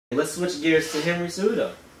Let's switch gears to Henry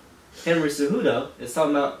Cejudo. Henry Cejudo is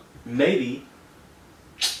talking about maybe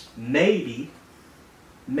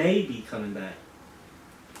coming back.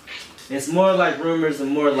 It's more like rumors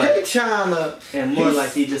and more like like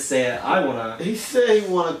he just said, I wanna. He said he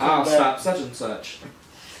wanna come back. I'll stop such and such.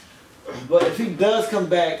 But if he does come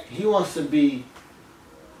back, he wants to be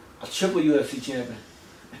a triple UFC champion.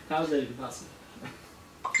 How is that even possible?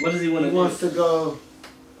 What does he want to do?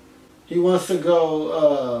 He wants to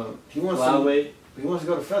go. He wants to go. Flyweight. He wants to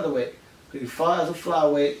go to featherweight. He fought as a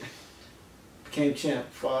flyweight, became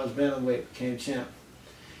champ. Fought as bantamweight, became champ.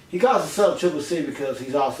 He calls himself Triple C because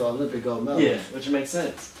he's also Olympic gold medalist. Yeah, which makes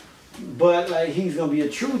sense. But like he's gonna be a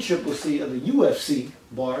true Triple C of the UFC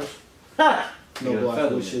bars. Ha! No bars,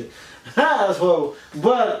 bullshit. Ha! That's horrible.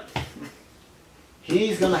 But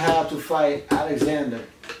he's gonna have to fight Alexander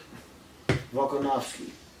Volkanovski.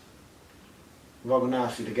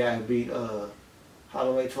 Volkanovski, the guy who beat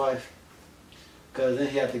Holloway twice. Because then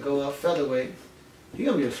he had to go up featherweight. He's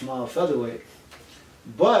going to be a small featherweight.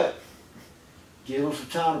 But, give him some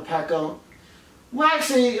time to pack on. Well,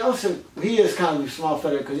 actually, he is kind of a small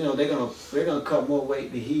featherweight because, you know, they're gonna cut more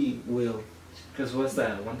weight than he will. Because what's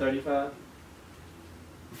that, 135?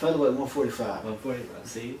 Featherweight, 145. 145,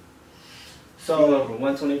 see? So, he went from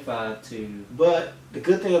 125 to... But, the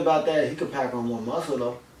good thing about that, he could pack on more muscle,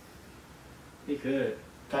 though. He could.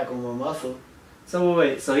 Pack on more muscle. So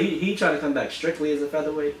wait, so he tried to come back strictly as a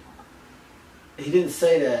featherweight? He didn't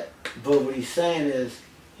say that, but what he's saying is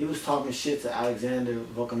he was talking shit to Alexander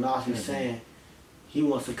Volkanovski, saying he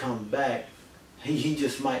wants to come back. He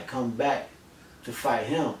just might come back to fight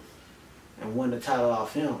him and win the title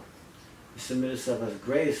off him. He submitted himself as the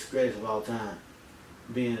greatest of all time,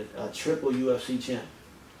 being a triple UFC champ.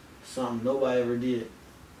 Something nobody ever did.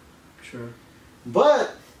 Sure.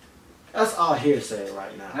 But that's all hearsay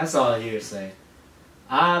right now. That's all hearsay.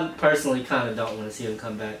 I personally kind of don't want to see him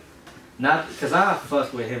come back. Not because I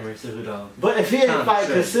fuck with Henry Cejudo. But if he ain't fight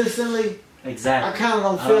consistently, exactly, I kind of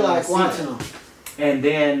don't feel like watching him. And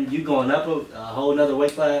then you going up a whole nother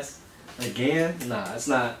weight class again? Nah, it's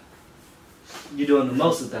not. You're doing the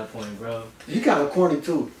most at that point, bro. He kind of corny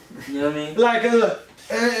too. You know what I mean? Like, it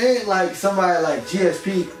ain't like somebody like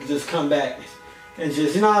GSP just come back and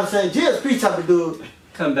just, you know what I'm saying? GSP type of dude.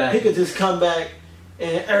 Come back. He could just come back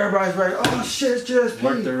and everybody's like, oh shit, it's GSP.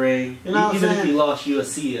 Work the ring. You know what I'm Even saying? if you lost, you'll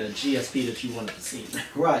see a GSP that you wanted to see.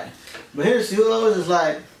 Right. But here's Cejudo is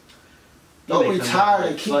like, don't retire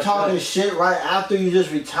and keep talking shit right after you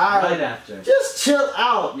just retired. Right after. Just chill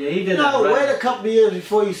out. Yeah, he did that right wait after. a couple of years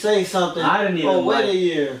before you say something. I didn't even or wait a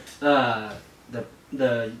year. The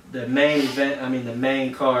main event, I mean the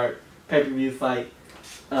main card pay-per-view fight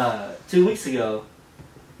 2 weeks ago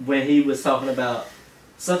when he was talking about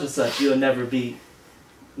such and such, you'll never beat.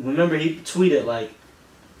 Remember he tweeted like,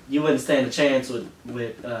 you wouldn't stand a chance with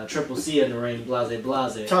Triple C in the ring, blase.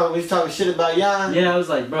 He's talking shit about Jan? Yeah, I was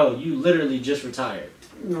like, bro, you literally just retired.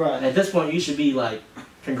 Right. At this point, you should be like,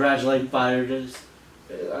 congratulating fighters,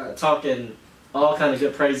 talking all kind of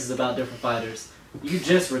good praises about different fighters. You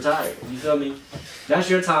just retired, you feel me?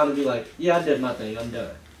 That's your time to be like, yeah, I did my thing, I'm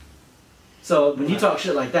done. So when you talk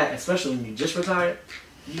shit like that, especially when you just retired,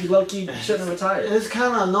 you low-key shouldn't have retired. It's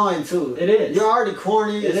kind of annoying too. It is. You're already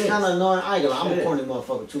corny. It's kind of annoying. I ain't gonna lie, I'm a corny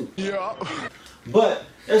motherfucker too. Yeah. But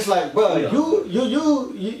it's like, bro,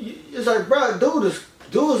 it's like, bro, dude is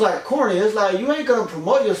like corny. It's like you ain't gonna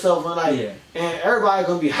promote yourself and like, and everybody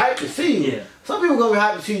gonna be hyped to see you. Yeah. Some people gonna be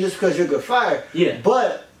hyped to see you just because you're a good fighter. Yeah.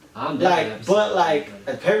 But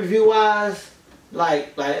pay-per-view wise,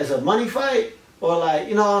 like it's a money fight or like,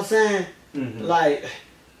 you know what I'm saying? Like.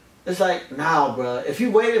 It's like, nah, bro. If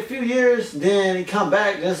you wait a few years, then he come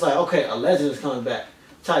back, then it's like, okay, a legend is coming back,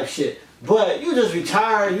 type shit. But you just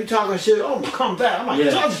retired, you talking shit, oh, I'm gonna come back. I'm like,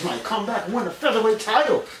 I just might come back and win the featherweight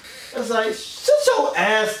title. It's like, shut your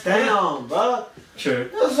ass down, bro. Sure.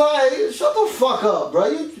 It's like, shut the fuck up, bro.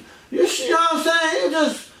 You know what I'm saying?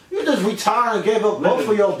 You just retired and gave up both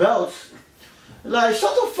of your belts. Like,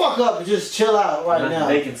 shut the fuck up and just chill out right now.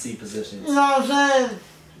 Vacancy positions. You know what I'm saying?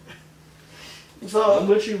 So, I'm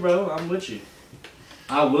with you, bro. I'm with you.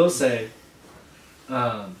 I will say,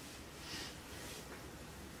 I'm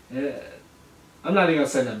not even gonna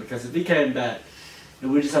say that because if he came back,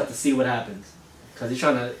 then we just have to see what happens. Because he's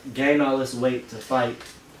trying to gain all this weight to fight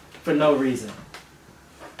for no reason.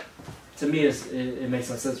 To me, it makes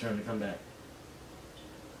no sense for him to come back.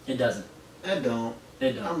 It doesn't. It don't.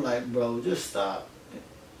 It don't. I'm like, bro, just stop.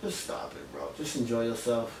 Just stop it, bro. Just enjoy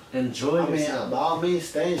yourself. Enjoy yourself. I mean, by all means,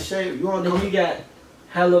 stay in shape. You want to? You got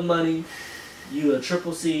hella money. You a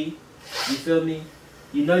Triple C. You feel me?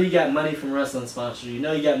 You know you got money from wrestling sponsors. You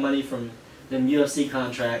know you got money from them UFC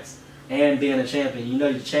contracts and being a champion. You know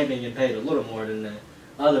your champion getting paid a little more than the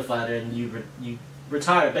other fighter, and you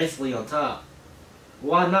retire basically on top.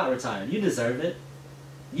 Why not retire? You deserve it.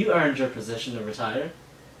 You earned your position to retire.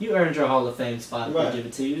 You earned your Hall of Fame spot if they give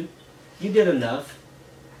it to you. You did enough.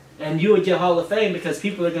 And you would get Hall of Fame because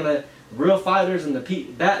people are gonna, real fighters and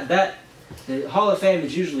the Hall of Fame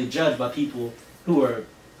is usually judged by people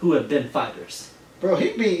who have been fighters. Bro,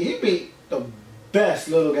 he beat the best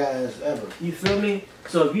little guys ever. You feel me?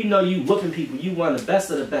 So if you know you whooping people, you won the best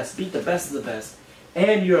of the best, beat the best of the best,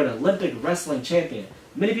 and you're an Olympic wrestling champion.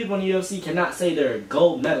 Many people in the UFC cannot say they're a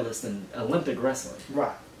gold medalist in Olympic wrestling.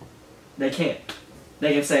 Right. They can't.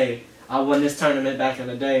 They can say, I won this tournament back in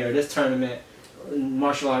the day, or this tournament,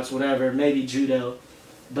 martial arts, whatever, maybe judo.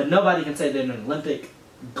 But nobody can say they're an Olympic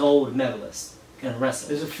gold medalist in wrestling.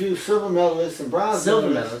 There's a few silver medalists and bronze Silver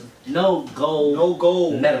medalists. medalists. No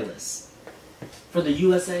gold medalists. For the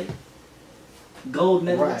USA, gold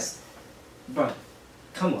medalists. Right. Bro,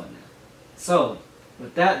 come on now. So,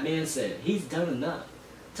 with that being said, he's done enough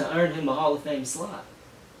to earn him a Hall of Fame slot.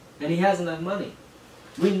 And he has enough money.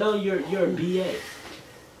 We know you're a BA.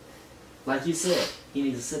 Like you said, he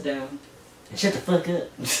needs to sit down and shut the fuck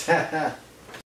up.